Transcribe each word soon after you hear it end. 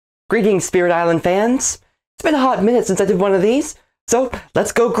Greetings, Spirit Island fans! It's been a hot minute since I did one of these, so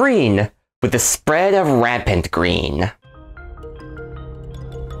let's go green with the spread of Rampant green.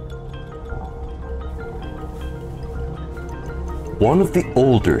 One of the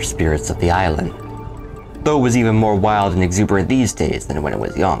older spirits of the island, though it was even more wild and exuberant these days than when it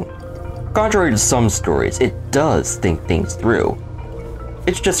was young. Contrary to some stories, it does think things through.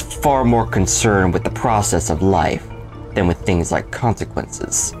 It's just far more concerned with the process of life than with things like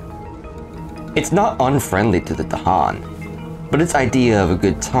consequences. It's not unfriendly to the Dahan, but its idea of a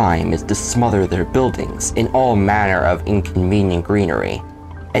good time is to smother their buildings in all manner of inconvenient greenery,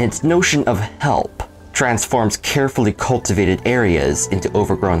 and its notion of help transforms carefully cultivated areas into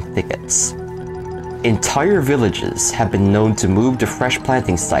overgrown thickets. Entire villages have been known to move to fresh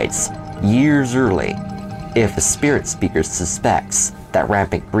planting sites years early if a spirit speaker suspects that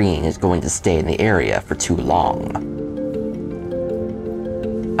Rampant Green is going to stay in the area for too long.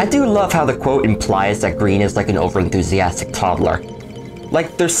 I do love how the quote implies that Green is like an overenthusiastic toddler.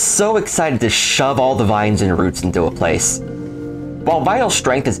 Like they're so excited to shove all the vines and roots into a place. While Vital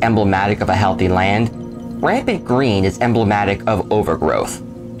Strength is emblematic of a healthy land, Rampant Green is emblematic of overgrowth,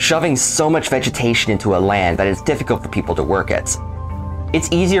 shoving so much vegetation into a land that it's difficult for people to work it.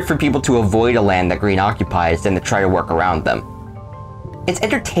 It's easier for people to avoid a land that Green occupies than to try to work around them. It's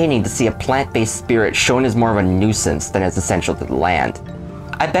entertaining to see a plant-based spirit shown as more of a nuisance than as essential to the land.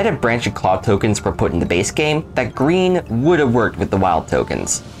 I bet if Branch and Claw tokens were put in the base game, that Green would have worked with the wild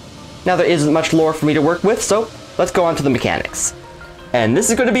tokens. Now there isn't much lore for me to work with, so let's go on to the mechanics. And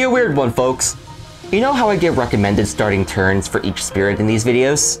this is going to be a weird one, folks. You know how I get recommended starting turns for each spirit in these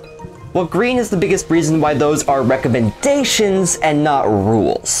videos? Well, Green is the biggest reason why those are recommendations and not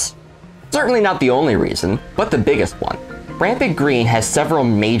rules. Certainly not the only reason, but the biggest one. Rampant Green has several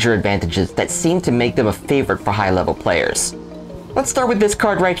major advantages that seem to make them a favorite for high-level players. Let's start with this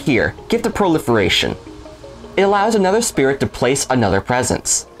card right here, Gift of Proliferation. It allows another spirit to place another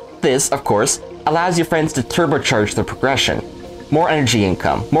presence. This, of course, allows your friends to turbocharge their progression. More energy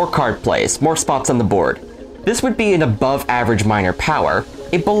income, more card plays, more spots on the board. This would be an above-average minor power,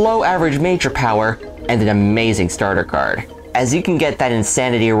 a below-average major power, and an amazing starter card, as you can get that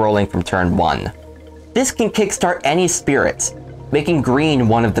insanity rolling from turn 1. This can kickstart any spirit, making Green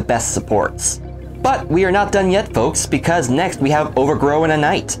one of the best supports. But we are not done yet, folks, because next we have Overgrow and a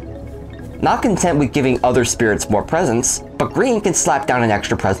Knight. Not content with giving other spirits more presence, but Green can slap down an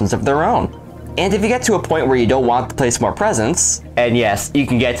extra presence of their own. And if you get to a point where you don't want to place more presence, and yes, you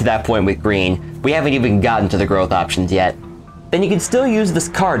can get to that point with Green, we haven't even gotten to the growth options yet, then you can still use this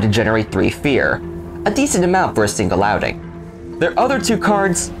card to generate 3 Fear, a decent amount for a single outing. Their other 2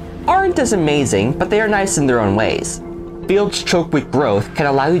 cards aren't as amazing, but they are nice in their own ways. Fields Choked with Growth can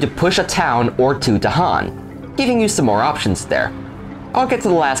allow you to push a town or 2 Dahan, giving you some more options there. I'll get to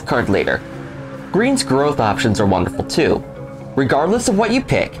the last card later. Green's growth options are wonderful too. Regardless of what you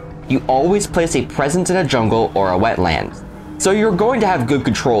pick, you always place a presence in a jungle or a wetland, so you're going to have good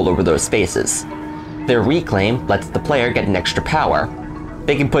control over those spaces. Their Reclaim lets the player get an extra power.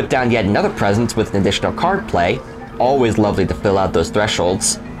 They can put down yet another presence with an additional card play, always lovely to fill out those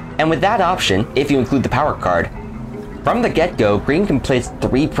thresholds. And with that option, if you include the power card, from the get-go, Green can place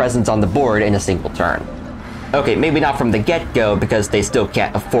 3 presents on the board in a single turn. Okay, maybe not from the get-go because they still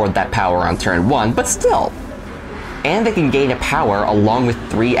can't afford that power on turn 1, but still. And they can gain a power along with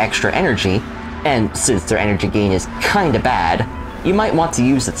 3 extra energy, and since their energy gain is kinda bad, you might want to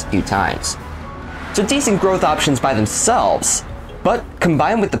use it a few times. So decent growth options by themselves, but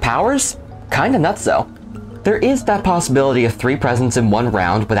combined with the powers, kinda nutso. There is that possibility of 3 presents in 1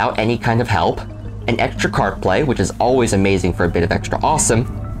 round without any kind of help, an extra card play, which is always amazing for a bit of extra awesome,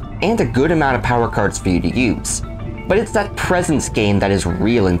 and a good amount of power cards for you to use. But it's that presence game that is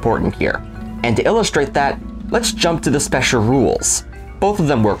real important here. And to illustrate that, let's jump to the special rules. Both of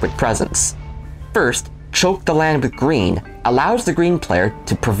them work with presence. First, Choke the Land with Green allows the Green player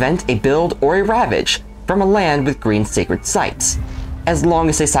to prevent a build or a ravage from a land with Green sacred sites, as long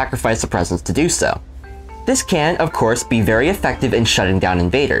as they sacrifice a presence to do so. This can, of course, be very effective in shutting down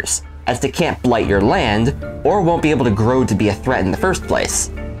invaders, as they can't blight your land, or won't be able to grow to be a threat in the first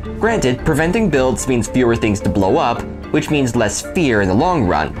place. Granted, preventing builds means fewer things to blow up, which means less fear in the long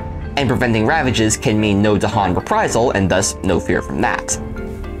run, and preventing ravages can mean no Dahan reprisal and thus no fear from that.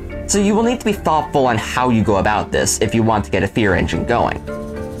 So you will need to be thoughtful on how you go about this if you want to get a fear engine going.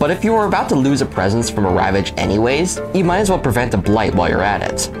 But if you are about to lose a presence from a ravage anyways, you might as well prevent a blight while you're at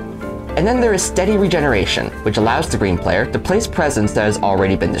it. And then there is Steady Regeneration, which allows the Green player to place presence that has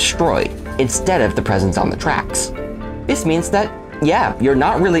already been destroyed, instead of the presence on the tracks. This means that, yeah, you're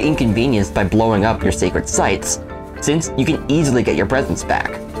not really inconvenienced by blowing up your sacred sites, since you can easily get your presence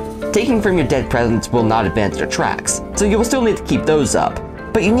back. Taking from your dead presence will not advance your tracks, so you will still need to keep those up,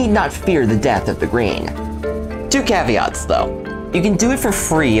 but you need not fear the death of the green. Two caveats though. You can do it for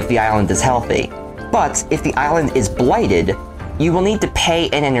free if the island is healthy, but if the island is blighted, you will need to pay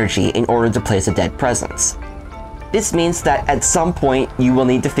an energy in order to place a dead presence. This means that at some point you will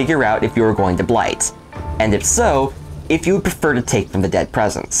need to figure out if you are going to blight, and if so, if you would prefer to take from the dead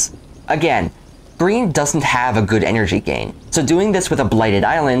presence. Again, green doesn't have a good energy gain, so doing this with a blighted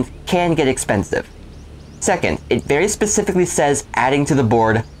island can get expensive. Second, it very specifically says adding to the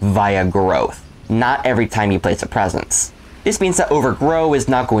board via growth, not every time you place a presence. This means that Overgrow is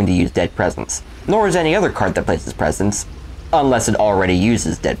not going to use dead presence, nor is any other card that places presence, unless it already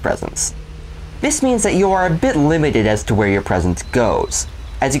uses dead presence. This means that you are a bit limited as to where your presence goes,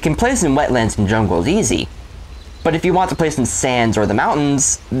 as you can place in wetlands and jungles easy, but if you want to place in sands or the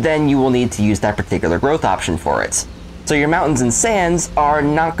mountains, then you will need to use that particular growth option for it. So your mountains and sands are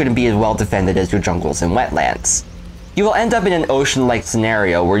not going to be as well defended as your jungles and wetlands. You will end up in an ocean-like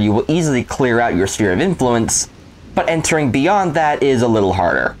scenario where you will easily clear out your sphere of influence, but entering beyond that is a little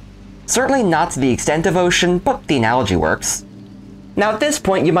harder. Certainly not to the extent of ocean, but the analogy works. Now at this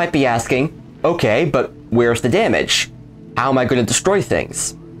point you might be asking, okay, but where's the damage? How am I going to destroy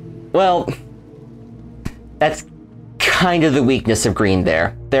things? Well, that's kind of the weakness of green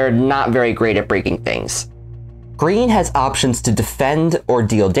there. They're not very great at breaking things. Green has options to defend or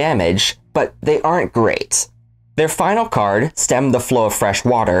deal damage, but they aren't great. Their final card, Stem the Flow of Fresh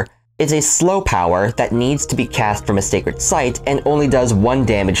Water, is a slow power that needs to be cast from a sacred site and only does 1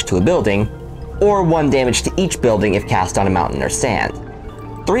 damage to a building, or 1 damage to each building if cast on a mountain or sand.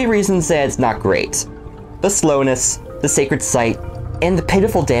 3 reasons that it's not great: the slowness, the sacred site, and the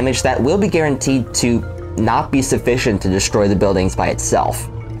pitiful damage that will be guaranteed to not be sufficient to destroy the buildings by itself.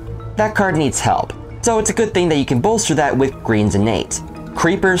 That card needs help, so it's a good thing that you can bolster that with green's innate.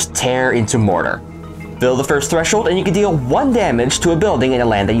 Creepers tear into mortar. Fill the first threshold and you can deal 1 damage to a building in a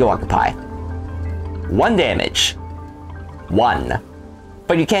land that you occupy. 1 damage. 1.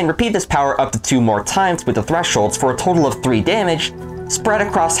 But you can repeat this power up to 2 more times with the thresholds for a total of 3 damage, spread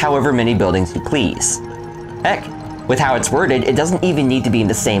across however many buildings you please. Heck, with how it's worded, it doesn't even need to be in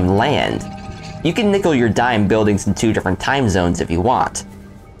the same land. You can nickel your dime buildings in 2 different time zones if you want.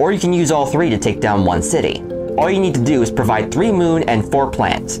 Or you can use all 3 to take down 1 city. All you need to do is provide 3 moon and 4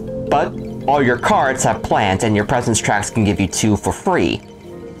 plant. But all your cards have plant and your presence tracks can give you 2 for free.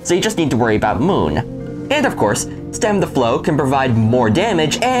 So you just need to worry about moon. And of course, Stem the Flow can provide more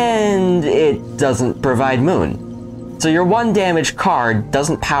damage and it doesn't provide moon. So your 1 damage card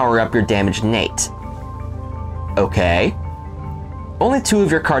doesn't power up your damage innate. Okay. Only 2 of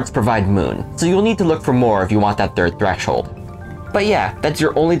your cards provide moon, so you'll need to look for more if you want that 3rd threshold. But yeah, that's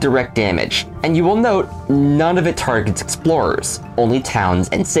your only direct damage, and you will note none of it targets explorers, only towns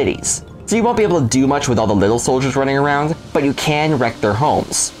and cities. So you won't be able to do much with all the little soldiers running around, but you can wreck their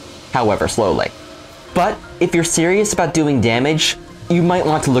homes, however slowly. But if you're serious about doing damage, you might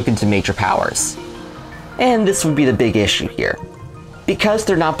want to look into major powers. And this would be the big issue here. Because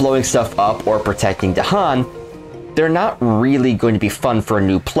they're not blowing stuff up or protecting Dahan, they're not really going to be fun for a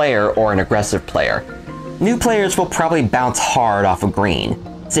new player or an aggressive player. New players will probably bounce hard off of green,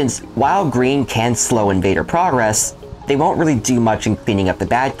 since while green can slow invader progress, they won't really do much in cleaning up the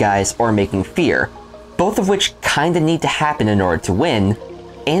bad guys or making fear, both of which kinda need to happen in order to win,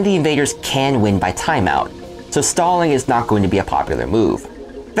 and the invaders can win by timeout, so stalling is not going to be a popular move.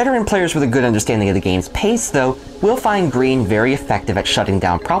 Veteran players with a good understanding of the game's pace, though, will find green very effective at shutting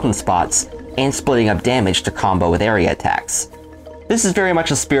down problem spots and splitting up damage to combo with area attacks. This is very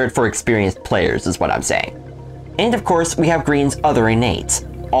much a spirit for experienced players, is what I'm saying. And of course, we have green's other innate,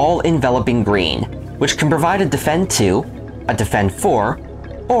 all-enveloping green, which can provide a defend 2, a defend 4,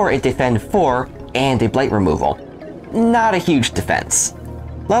 or a defend 4 and a blight removal. Not a huge defense.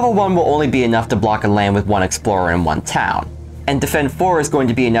 Level 1 will only be enough to block a land with 1 explorer and 1 town, and defend 4 is going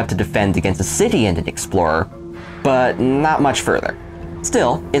to be enough to defend against a city and an explorer, but not much further.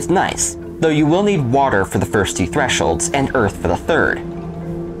 Still, it's nice, though you will need water for the first 2 thresholds and earth for the 3rd.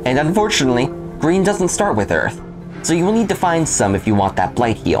 And unfortunately, green doesn't start with earth, so you will need to find some if you want that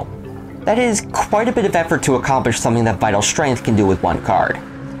blight heal. That is quite a bit of effort to accomplish something that Vital Strength can do with 1 card.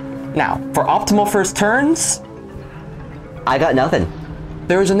 Now, for optimal first turns, I got nothing.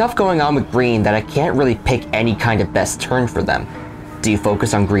 There is enough going on with green that I can't really pick any kind of best turn for them. Do you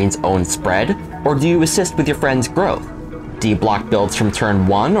focus on green's own spread, or do you assist with your friend's growth? Do you block builds from turn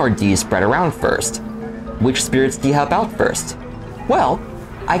 1, or do you spread around first? Which spirits do you help out first? Well,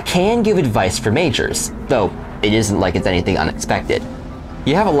 I can give advice for majors, though it isn't like it's anything unexpected.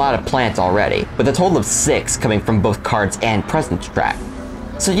 You have a lot of plants already, with a total of 6 coming from both cards and presence track.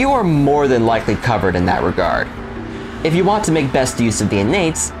 so you are more than likely covered in that regard. If you want to make best use of the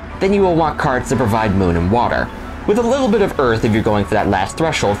innates, then you will want cards that provide moon and water, with a little bit of earth if you're going for that last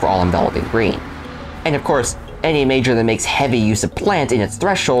threshold for all-enveloping green. And of course, any major that makes heavy use of plant in its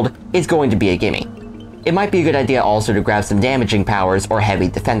threshold is going to be a gimme. It might be a good idea also to grab some damaging powers or heavy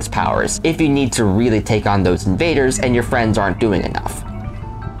defense powers if you need to really take on those invaders and your friends aren't doing enough.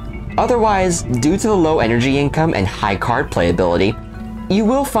 Otherwise, due to the low energy income and high card playability, you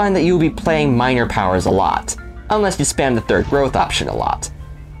will find that you will be playing minor powers a lot, unless you spam the third growth option a lot.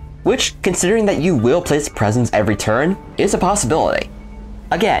 Which, considering that you will place presence every turn, is a possibility.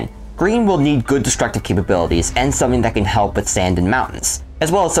 Again, green will need good destructive capabilities and something that can help with sand and mountains,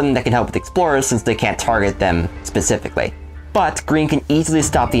 as well as something that can help with explorers since they can't target them specifically. But green can easily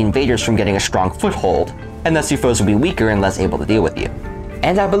stop the invaders from getting a strong foothold, and thus your foes will be weaker and less able to deal with you.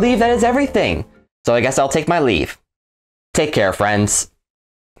 And I believe that is everything, so I guess I'll take my leave. Take care, friends.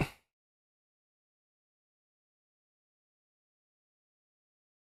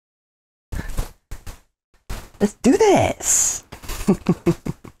 Let's do this! You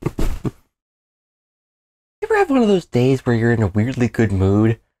ever have one of those days where you're in a weirdly good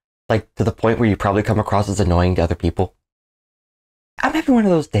mood? Like, to the point where you probably come across as annoying to other people? I'm having one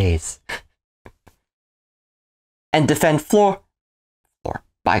of those days. And defend floor.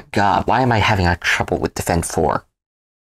 By God, why am I having trouble with defend 4?